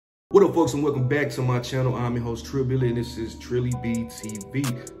What up, folks, and welcome back to my channel. I'm your host, Trill Billy, and this is Trilly B TV.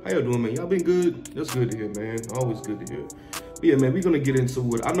 How y'all doing, man? Y'all been good? That's good to hear, man. Always good to hear. But yeah, man, we're gonna get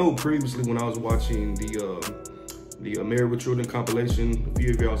into it. I know previously when I was watching the Married with Children compilation, a few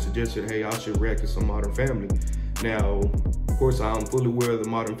of y'all suggested, hey, I should react to some Modern Family. Now, of course, I'm fully aware of the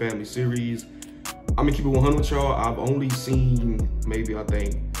Modern Family series. I'm gonna keep it 100 with y'all. I've only seen maybe, I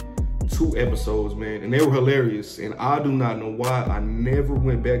think, 2 episodes, man, and they were hilarious, and I do not know why I never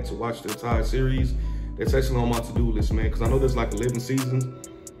went back to watch the entire series. That's actually on my to-do list, man, because I know there's like 11 seasons,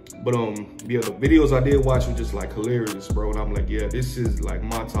 but yeah, the videos I did watch were just like hilarious, bro, and I'm like, yeah, this is like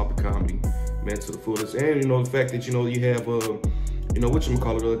my type of comedy, man, to the fullest. And you know, the fact that, you know, you have you know,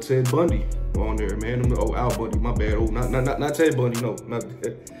 whatchamacallit, Ted Bundy on there, man. Oh, Al Bundy, my bad. Oh, not Ted Bundy, no, not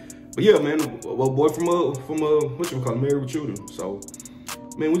that. But yeah, man, well, boy from whatchamacallit, Married with Children. So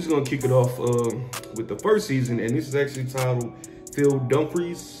man, we're just gonna kick it off with the first season, and this is actually titled Phil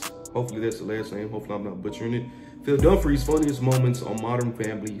Dunphy's. Hopefully that's the last name. Hopefully I'm not butchering it. Phil Dunphy's Funniest Moments on Modern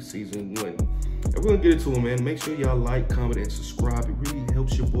Family Season 1. And we're gonna get into it, man. Make sure y'all like, comment, and subscribe. It really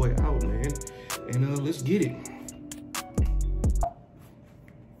helps your boy out, man. And let's get it. I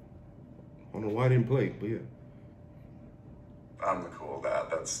don't know why I didn't play, but yeah. I'm the cool dad.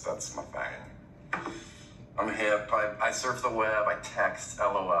 That's my thing. I'm hip. I surf the web. I text.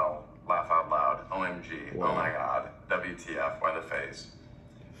 LOL. Laugh out loud. OMG. Wow. Oh my God. WTF? Why the face?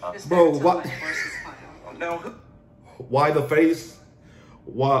 Bro, what? No. Why the face?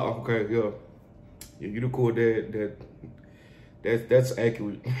 Why? Okay, yeah. Yeah, you the cool dad. That's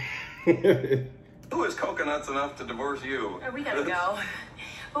accurate. Who is coconuts enough to divorce you? Oh, we gotta go.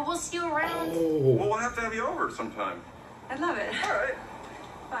 But we'll see you around. Oh. Well, we'll have to have you over sometime. I love it. All right.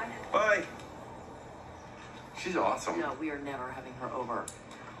 Bye. Bye. She's awesome. No, we are never having her over.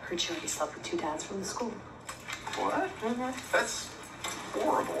 Heard she already slept with 2 dads from the school. What? That's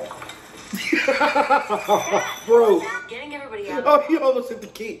horrible. Bro. Getting everybody out. Oh, you almost hit the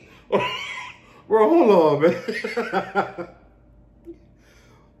key. Bro, hold on, man.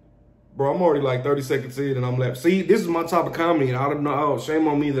 Bro, I'm already like 30 seconds in, and I'm like, see, this is my type of comedy, and I don't know. Oh, shame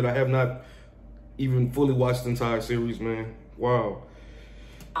on me that I have not even fully watched the entire series, man. Wow.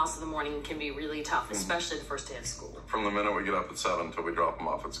 Also, the morning can be really tough, especially the first day of school. From the minute we get up at 7 until we drop them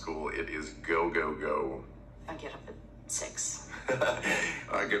off at school, it is go, go, go. I get up at 6.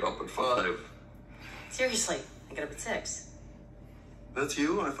 I get up at 5. Seriously, I get up at 6. That's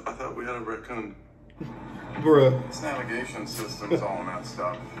you? I thought we had a retcon. Bruh. This navigation system's all messed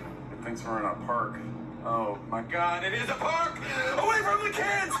up. It thinks we're in a park. Oh my God, it is a park! Away from the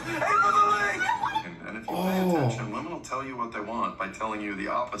kids! Aim for the lake! And if you pay attention, women will tell you what they want by telling you the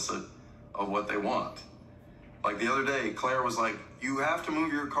opposite of what they want. Like the other day, Claire was like, you have to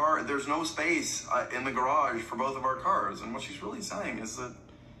move your car. There's no space in the garage for both of our cars. And what she's really saying is that,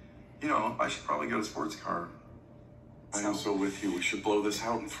 you know, I should probably get a sports car. I am so with you. We should blow this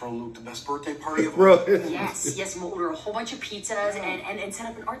out and throw Luke the best birthday party of all. Yes, and we'll order a whole bunch of pizzas and set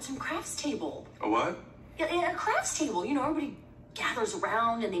up an arts and crafts table. A what? Yeah, a crafts table. You know, everybody gathers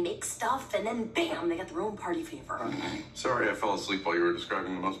around and they make stuff, and then bam, they got their own party favor. Sorry, I fell asleep while you were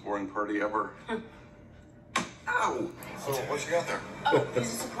describing the most boring party ever. Ow! So, what you got there? Oh, these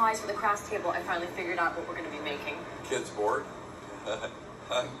are supplies for the crafts table. I finally figured out what we're going to be making. Kids bored?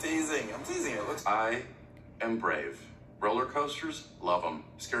 I'm teasing. It looks... I am brave. Roller coasters? Love them.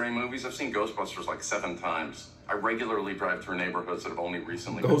 Scary movies? I've seen Ghostbusters like 7 times. I regularly drive through neighborhoods that have only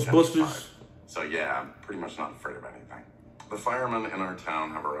recently been gentrified. So yeah, I'm pretty much not afraid of anything. The firemen in our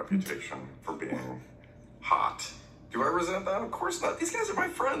town have a reputation for being hot. Do I resent that? Of course not. These guys are my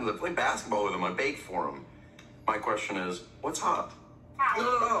friends. I play basketball with them. I bake for them. My question is, what's hot?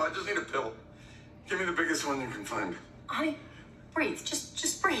 No, I just need a pill. Give me the biggest one you can find. Honey, breathe.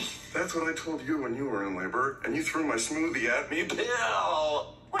 Just breathe. That's what I told you when you were in labor, and you threw my smoothie at me.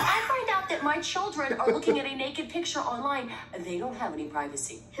 Pill! When I find out that my children are looking at a naked picture online, they don't have any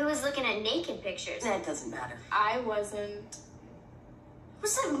privacy. Who was looking at naked pictures? That doesn't matter. I wasn't.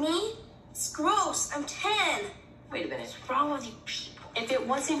 Was that me? It's gross. I'm 10. Wait a minute. What's wrong with you people? If it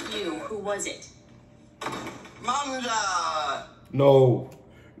wasn't you, who was it? Manja! No,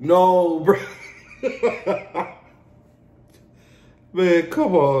 bro. Man,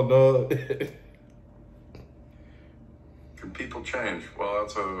 come on, dog. Can people change? Well,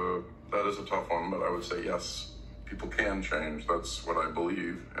 that is a tough one, but I would say yes, people can change. That's what I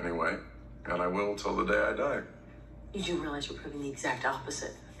believe, anyway. And I will till the day I die. You do realize you're proving the exact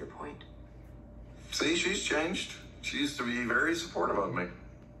opposite of your point. See, she's changed. She used to be very supportive of me.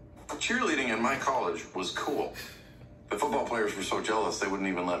 Cheerleading in my college was cool. The football players were so jealous they wouldn't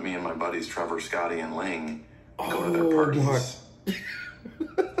even let me and my buddies Trevor, Scotty, and Ling go to their parties.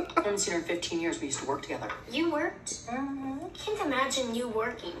 haven't seen her in 15 years. We used to work together. You worked? I can't imagine you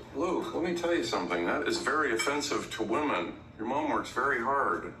working. Luke, let me tell you something. That is very offensive to women. Your mom works very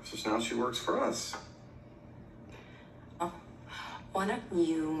hard. Just now she works for us. Oh, why don't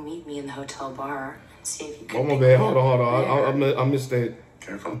you meet me in the hotel bar and see if you can... Oh, my bad. Hold on. I missed that.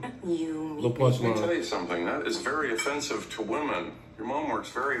 Careful. You Little meet punchline. Let me tell you something. That is very offensive to women. Your mom works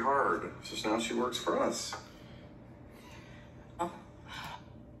very hard. Just now she works for us.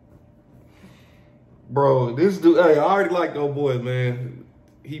 Bro, this dude, hey, I already like the old boy, man.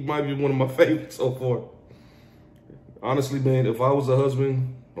 He might be one of my favorites so far. Honestly, man, if I was a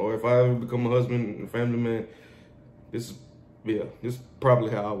husband, or if I ever become a husband and family man, this is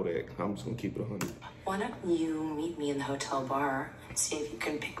probably how I would act. I'm just gonna keep it 100. Why don't you meet me in the hotel bar and see if you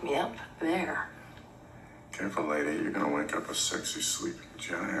can pick me up there? Careful, lady. You're gonna wake up a sexy sleeping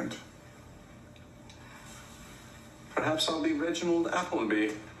giant. Perhaps I'll be Reginald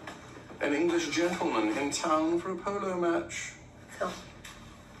Appleby, an English gentleman in town for a polo match. Cool.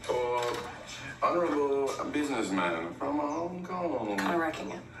 Or honorable businessman from Hong Kong. Kind of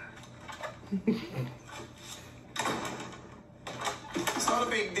wrecking it. It's not a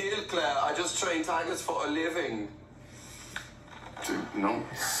big deal, Claire. I just train tigers for a living. Dude, no.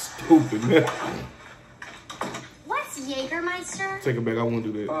 Stupid, man. What's Jägermeister? Take it back. I won't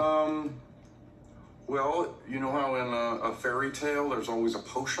do that. Well, you know how in a fairy tale there's always a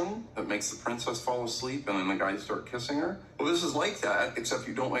potion that makes the princess fall asleep and then the guys start kissing her? Well, this is like that, except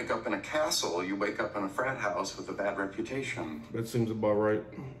you don't wake up in a castle. You wake up in a frat house with a bad reputation. That seems about right.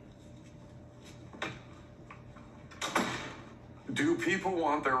 Do people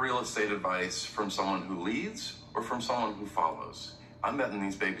want their real estate advice from someone who leads or from someone who follows? I'm betting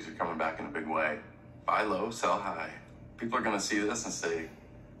these babies are coming back in a big way. Buy low, sell high. People are going to see this and say,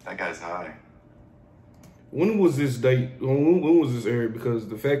 that guy's high. When was this date? When was this aired? Because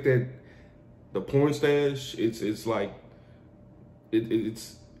the fact that the porn stash, it's like,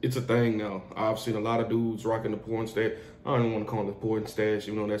 it's a thing now. I've seen a lot of dudes rocking the porn stash. I don't even want to call it a porn stash,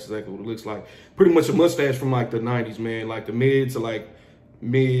 even though that's exactly what it looks like. Pretty much a mustache from like the 90s, man. Like the mid to like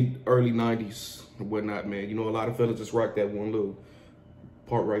early 90s and whatnot, man. You know, a lot of fellas just rock that one little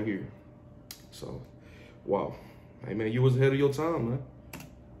part right here. So, wow. Hey, man, you was ahead of your time, man.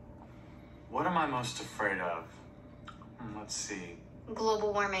 What am I most afraid of? Let's see.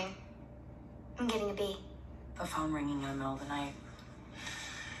 Global warming. I'm getting a B. The phone ringing in the middle of the night.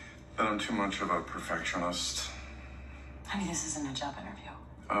 That I'm too much of a perfectionist. Honey, this isn't a job interview.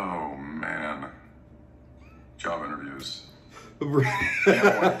 Oh, man. Job interviews. Oh, You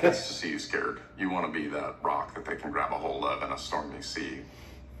don't want kids to see you scared. You want to be that rock that they can grab a hold of in a stormy sea.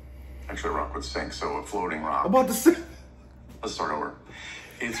 Actually, a rock would sink, so a floating rock. I'm about to say. Let's start over.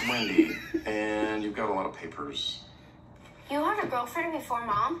 It's windy, and you've got a lot of papers. You had a girlfriend before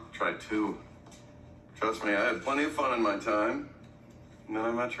Mom? Tried to. Trust me, I had plenty of fun in my time. And then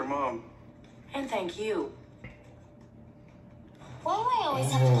I met your mom. And thank you. Why do I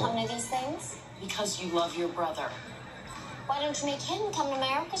always have to come to these things? Because you love your brother. Why don't you make him come to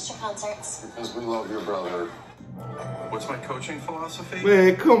my orchestra concerts? Because we love your brother. What's my coaching philosophy?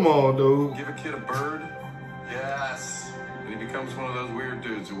 Man, come on, dude. Give a kid a bird. Yes. And he becomes one of those weird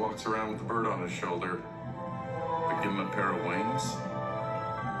dudes who walks around with the bird on his shoulder. But give him a pair of wings,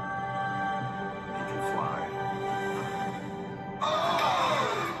 he can fly.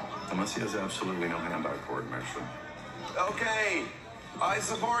 Unless he has absolutely no hand-eye coordination. Okay, I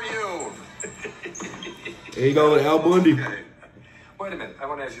support you. There you go, Al Bundy. Okay. Wait a minute. I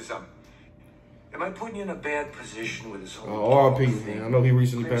want to ask you something. Am I putting you in a bad position with this whole R.I.P. man. I know he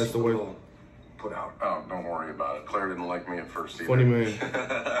recently passed away. Put out. Oh, don't worry about it. Claire didn't like me at first either. Funny man.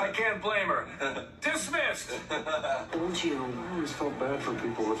 I can't blame her. Dismissed. Told you. I always felt bad for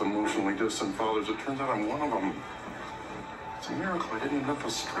people with emotionally distant fathers. It turns out I'm one of them. It's a miracle I didn't end up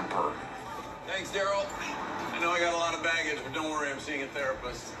a stripper. Thanks, Daryl. I know I got a lot of baggage, but don't worry, I'm seeing a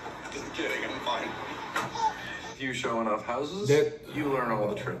therapist. Just kidding, I'm fine. If you show enough houses, you learn all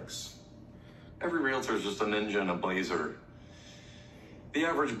the tricks. Every realtor is just a ninja in a blazer. The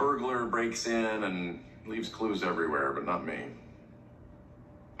average burglar breaks in and leaves clues everywhere, but not me.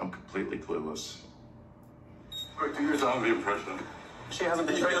 I'm completely clueless. Quick, do your zombie impression. She hasn't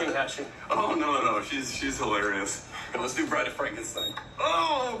been drinking, has she? Oh, no. She's hilarious. And let's do Bride of Frankenstein.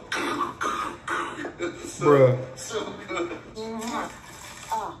 Oh! Bruh. So good.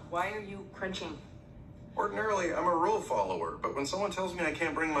 Why are you crunching? Ordinarily, I'm a rule follower, but when someone tells me I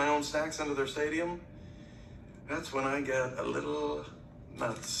can't bring my own snacks into their stadium, that's when I get a little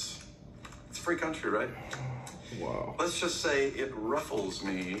nuts. It's a free country, right? Wow. Let's just say it ruffles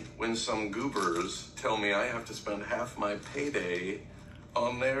me when some goobers tell me I have to spend half my payday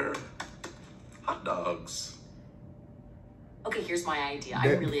on their hot dogs. Okay, here's my idea.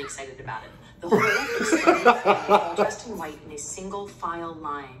 I'm really excited about it. The whole extended family all dressed in white in a single file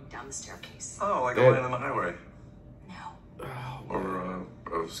line down the staircase. Oh, like a line on the highway. No.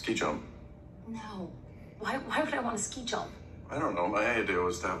 Or a ski jump. No. Why would I want a ski jump? I don't know. My idea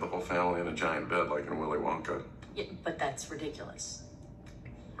was to have the whole family in a giant bed like in Willy Wonka. Yeah, but that's ridiculous.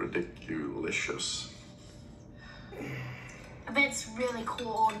 Ridiculous. I bet it's really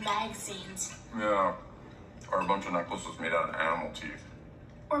cool old magazines. Yeah. Or a bunch of necklaces made out of animal teeth.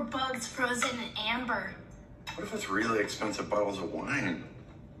 Or bugs frozen in amber. What if it's really expensive bottles of wine?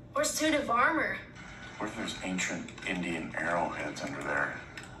 Or suit of armor. What if there's ancient Indian arrowheads under there?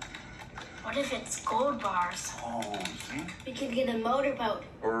 What if it's gold bars? Oh, you think? We could get a motorboat.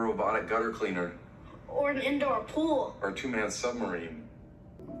 Or a robotic gutter cleaner. Or an indoor pool. Or a two-man submarine.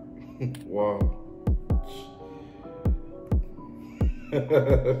 Wow.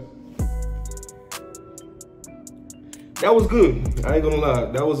 That was good. I ain't gonna lie.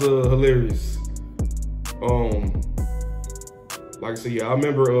 That was hilarious. Like I said, yeah, I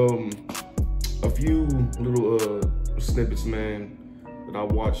remember a few little snippets, man, that I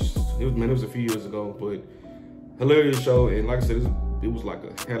watched. It was a few years ago, but hilarious show. And like I said, it was like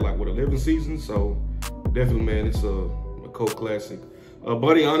had 11 seasons. So definitely, man, it's a cult classic.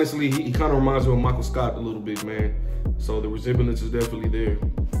 Buddy, honestly, he kind of reminds me of Michael Scott a little bit, man. So the resemblance is definitely there.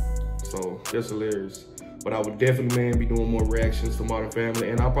 So that's hilarious. But I would definitely, man, be doing more reactions to Modern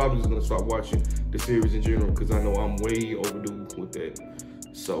Family. And I'm probably just going to start watching the series in general because I know I'm way overdue with that.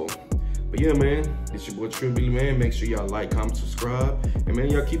 So, but yeah, man, it's your boy Trill Billy, man. Make sure y'all like, comment, subscribe. And,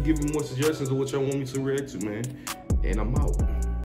 man, y'all keep giving me more suggestions of what y'all want me to react to, man. And I'm out.